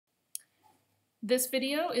This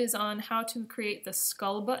video is on how to create the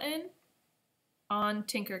skull button on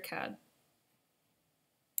Tinkercad.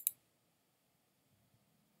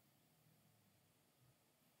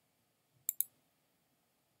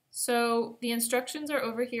 So the instructions are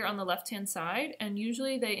over here on the left-hand side, and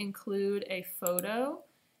usually they include a photo,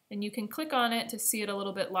 and you can click on it to see it a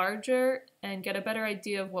little bit larger and get a better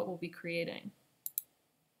idea of what we'll be creating.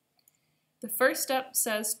 The first step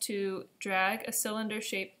says to drag a cylinder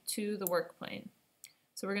shape to the work plane.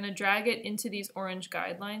 So we're going to drag it into these orange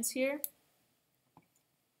guidelines here.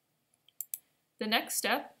 The next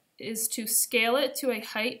step is to scale it to a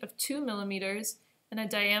height of 2 millimeters and a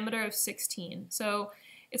diameter of 16. So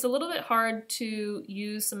it's a little bit hard to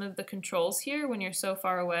use some of the controls here when you're so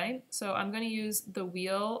far away. So I'm going to use the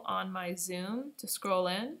wheel on my zoom to scroll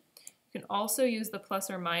in. You can also use the plus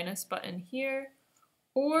or minus button here,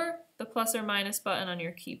 or the plus or minus button on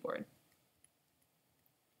your keyboard.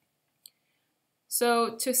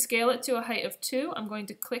 So to scale it to a height of 2, I'm going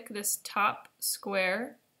to click this top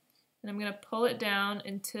square, and I'm going to pull it down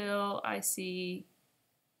until I see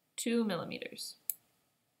 2 millimeters.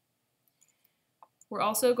 We're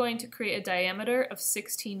also going to create a diameter of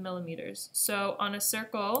 16 millimeters. So on a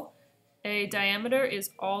circle, a diameter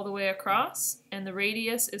is all the way across, and the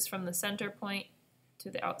radius is from the center point to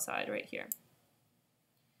the outside right here.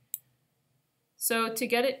 So to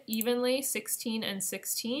get it evenly 16 and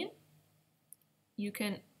 16, you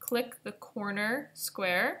can click the corner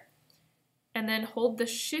square and then hold the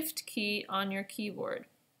Shift key on your keyboard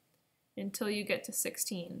until you get to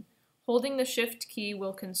 16. Holding the Shift key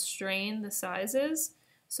will constrain the sizes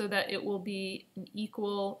so that it will be an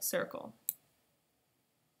equal circle.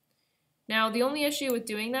 Now, the only issue with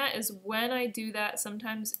doing that is when I do that,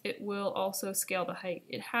 sometimes it will also scale the height.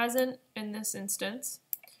 It hasn't in this instance.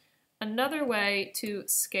 Another way to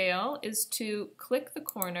scale is to click the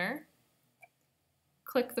corner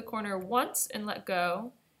once and let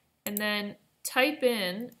go, and then type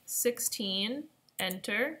in 16,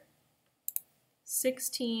 enter,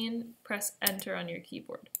 16, press enter on your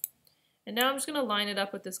keyboard. And now I'm just going to line it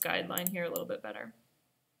up with this guideline here a little bit better.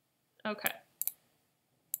 Okay.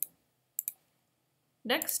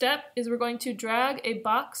 Next step is we're going to drag a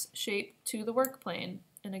box shape to the work plane.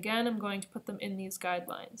 And again, I'm going to put them in these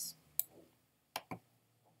guidelines.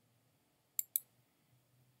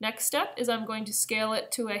 Next step is I'm going to scale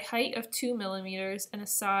it to a height of 2 millimeters and a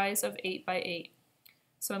size of 8 by 8.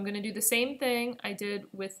 So I'm going to do the same thing I did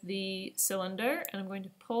with the cylinder, and I'm going to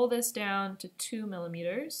pull this down to 2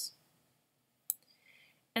 millimeters.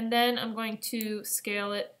 And then I'm going to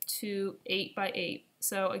scale it to 8 by 8.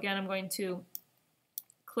 So again, I'm going to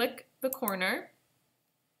click the corner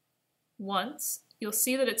once. You'll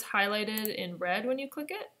see that it's highlighted in red when you click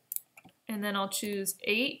it. And then I'll choose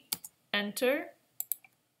 8, enter,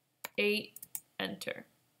 8, enter.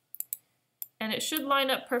 And it should line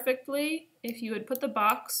up perfectly if you had put the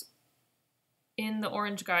box in the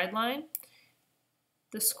orange guideline.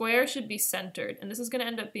 The square should be centered, and this is going to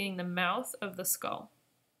end up being the mouth of the skull.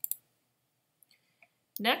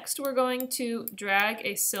 Next, we're going to drag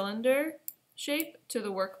a cylinder shape to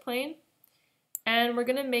the work plane, and we're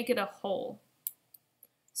going to make it a hole.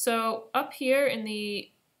 So up here in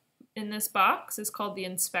this box is called the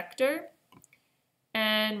inspector.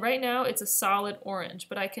 And right now it's a solid orange,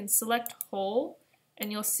 but I can select hole and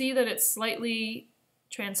you'll see that it's slightly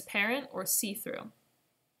transparent or see-through.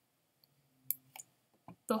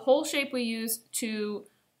 The hole shape we use to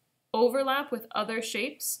overlap with other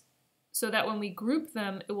shapes so that when we group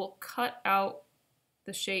them, it will cut out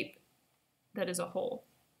the shape that is a hole.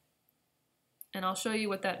 And I'll show you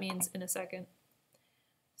what that means in a second.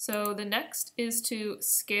 So the next is to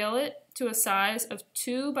scale it to a size of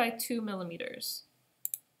 2 by 2 millimeters.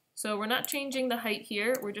 So we're not changing the height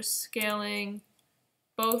here, we're just scaling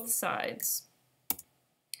both sides.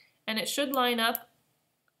 And it should line up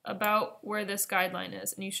about where this guideline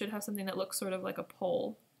is, and you should have something that looks sort of like a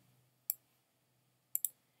pole.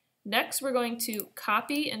 Next, we're going to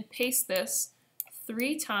copy and paste this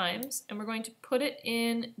 3 times, and we're going to put it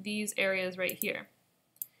in these areas right here.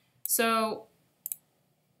 So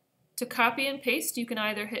to copy and paste, you can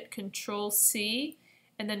either hit Control-C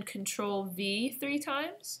and then Control-V 3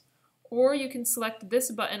 times, or you can select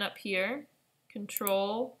this button up here,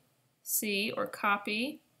 Control-C or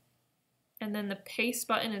copy, and then the paste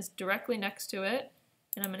button is directly next to it,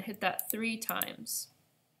 and I'm going to hit that 3 times.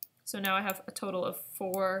 So now I have a total of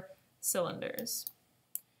 4 cylinders.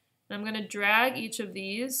 And I'm going to drag each of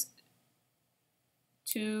these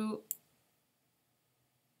to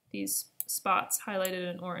these spots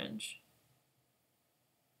highlighted in orange.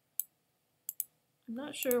 I'm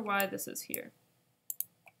not sure why this is here.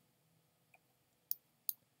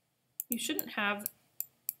 you shouldn't have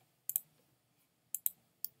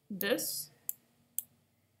this,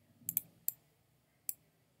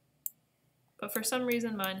 but for some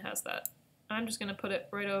reason mine has that. I'm just going to put it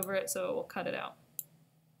right over it so it will cut it out.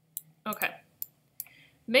 Okay.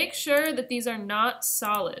 Make sure that these are not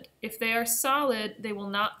solid. If they are solid, they will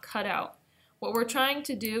not cut out. What we're trying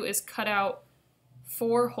to do is cut out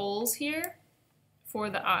 4 holes here for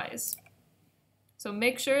the eyes. So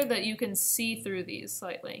make sure that you can see through these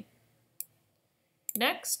slightly.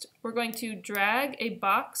 Next, we're going to drag a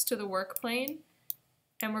box to the work plane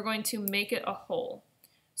and we're going to make it a hole.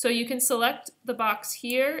 So you can select the box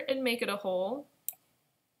here and make it a hole,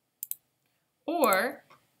 or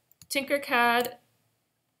Tinkercad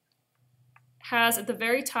has at the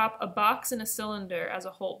very top a box and a cylinder as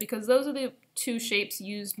a hole, because those are the 2 shapes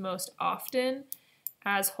used most often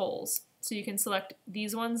as holes. So you can select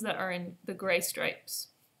these ones that are in the gray stripes.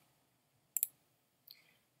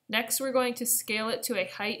 Next, we're going to scale it to a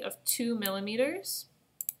height of 2 millimeters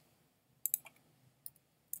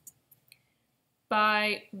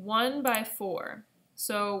by 1 by 4.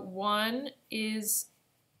 So 1 is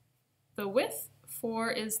the width,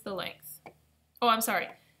 4 is the length. Oh, I'm sorry,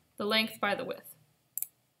 the length by the width.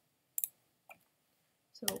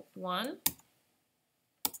 So 1,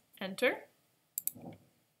 enter,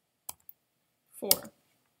 4.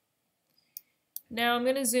 Now I'm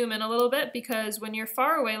going to zoom in a little bit, because when you're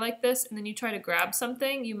far away like this and then you try to grab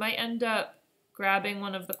something, you might end up grabbing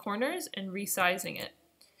one of the corners and resizing it.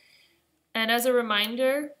 And as a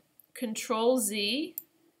reminder, Control Z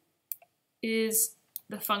is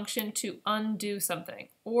the function to undo something,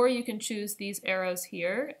 or you can choose these arrows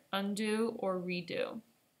here, undo or redo.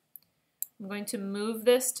 I'm going to move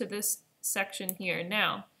this to this section here.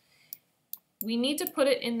 Now, we need to put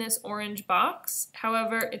it in this orange box,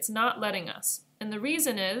 however, it's not letting us. And the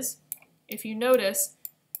reason is, if you notice,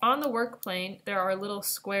 on the work plane, there are little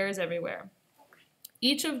squares everywhere.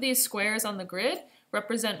 Each of these squares on the grid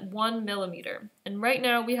represent 1 millimeter. And right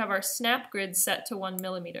now we have our snap grid set to 1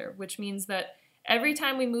 millimeter, which means that every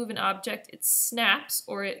time we move an object, it snaps,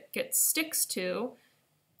 or it sticks to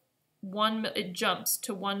it jumps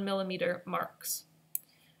to 1 millimeter marks.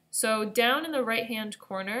 So down in the right-hand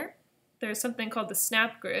corner, there's something called the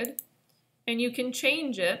snap grid, and you can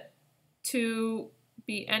change it to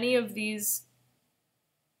be any of these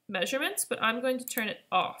measurements, but I'm going to turn it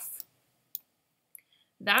off.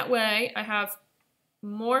 That way I have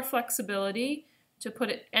more flexibility to put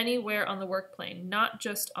it anywhere on the work plane, not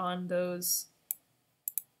just on those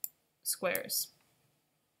squares.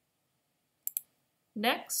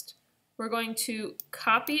 Next, we're going to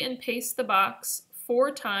copy and paste the box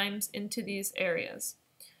 4 times into these areas.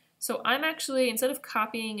 So I'm actually, instead of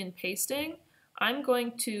copying and pasting, I'm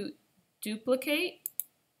going to duplicate.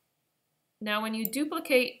 Now when you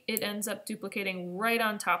duplicate, it ends up duplicating right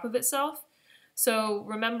on top of itself. So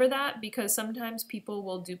remember that, because sometimes people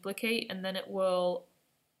will duplicate and then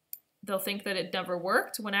they'll think that it never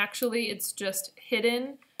worked, when actually it's just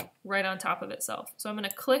hidden right on top of itself. So I'm going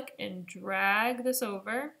to click and drag this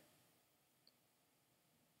over.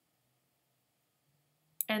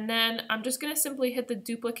 And then I'm just going to simply hit the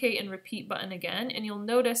duplicate and repeat button again, and you'll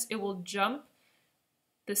notice it will jump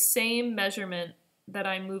the same measurement that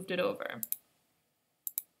I moved it over.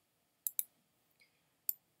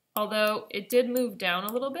 Although it did move down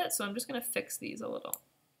a little bit, so I'm just going to fix these a little.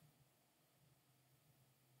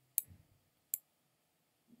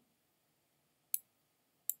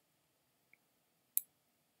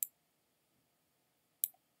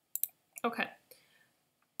 Okay.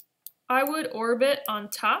 I would orbit on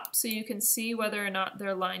top so you can see whether or not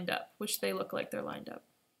they're lined up, which they look like they're lined up.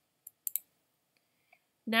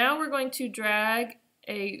 Now we're going to drag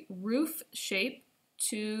a roof shape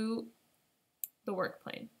to the work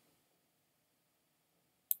plane.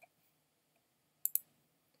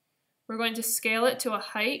 We're going to scale it to a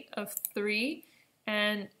height of 3,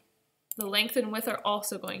 and the length and width are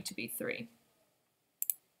also going to be 3.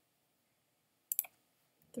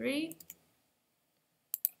 3,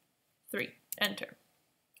 3, enter.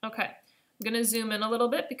 Okay, I'm going to zoom in a little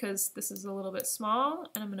bit because this is a little bit small,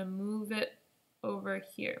 and I'm going to move it over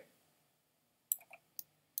here.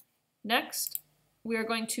 Next, we are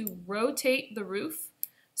going to rotate the roof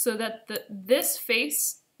so that this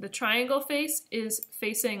face, the triangle face, is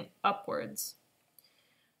facing upwards.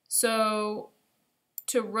 So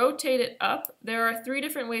to rotate it up, there are 3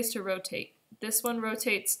 different ways to rotate. This one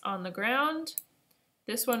rotates on the ground.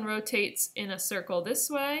 This one rotates in a circle this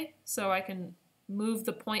way, so I can move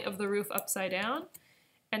the point of the roof upside down.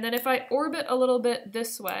 And then if I orbit a little bit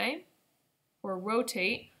this way, or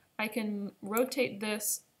rotate, I can rotate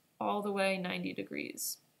this all the way 90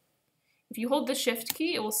 degrees. If you hold the Shift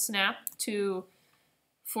key, it will snap to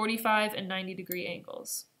 45 and 90-degree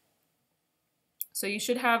angles. So you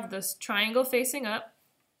should have this triangle facing up,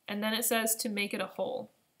 and then it says to make it a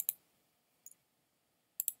hole.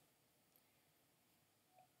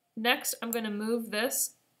 Next, I'm going to move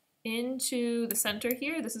this into the center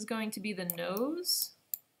here. This is going to be the nose.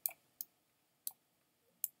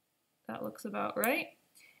 That looks about right.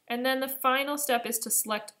 And then the final step is to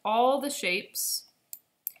select all the shapes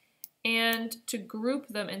and to group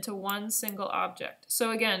them into one single object.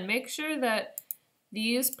 So again, make sure that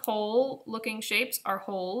these pole-looking shapes are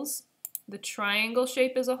holes, the triangle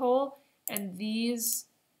shape is a hole, and these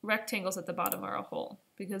rectangles at the bottom are a hole,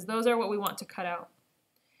 because those are what we want to cut out.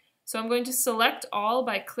 So I'm going to select all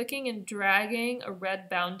by clicking and dragging a red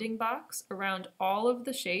bounding box around all of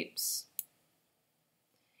the shapes.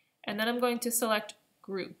 And then I'm going to select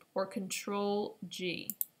Group, or Control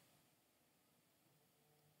G.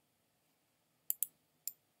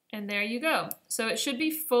 And there you go. So it should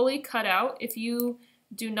be fully cut out. If you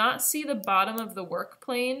do not see the bottom of the work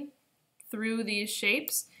plane through these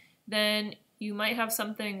shapes, then you might have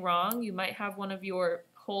something wrong. You might have one of your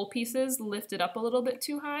hole pieces lifted up a little bit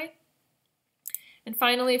too high. And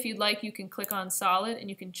finally, if you'd like, you can click on Solid and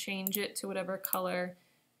you can change it to whatever color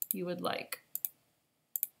you would like.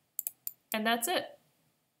 And that's it.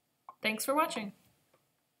 Thanks for watching.